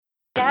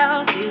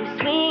down to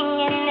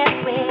swinging it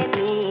with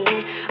me.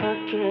 Or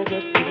could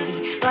it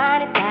be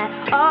blinded by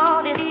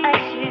all this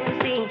ice you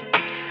see?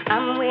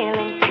 I'm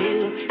willing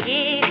to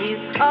give you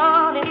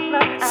all this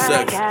love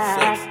I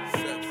got.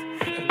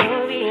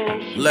 Don't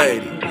really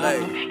lady,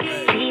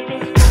 keep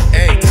it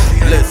hey,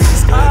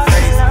 listen.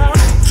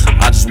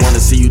 I just wanna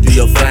see you do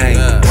your thing.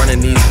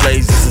 Running these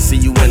plays just to see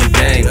you in the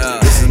game.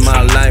 This is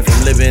my life,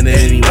 I'm living it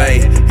anyway.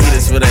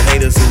 Heaters for the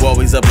haters who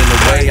always up in the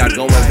way. I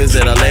go and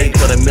visit LA,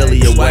 put a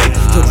milli away.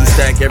 Told you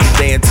stack every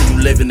day until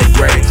you live in the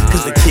grave.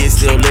 Cause the kids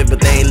still live,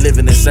 but they ain't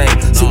living the same.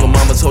 Super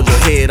mama told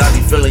your head, I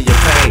be feeling your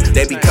pain.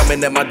 They be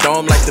coming at my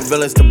dome like the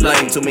villains to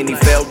blame. Too many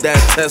failed that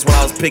test while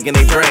I was picking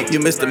their brain. You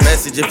missed the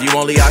message if you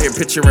only out here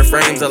picturing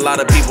frames. A lot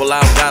of people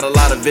out got a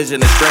lot of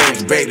vision and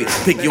strange. Baby,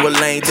 pick you a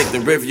lane, take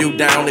the review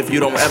down. If you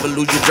don't ever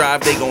lose your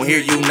drive, they gon' hear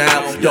you now.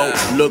 Don't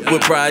look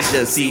with pride,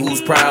 just see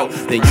who's proud.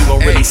 Then you gon'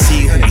 really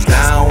see who's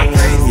down.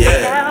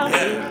 Yeah.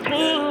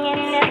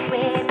 swinging it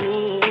with me.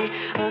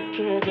 Or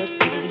could it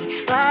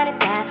be blinded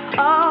by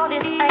all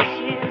this ice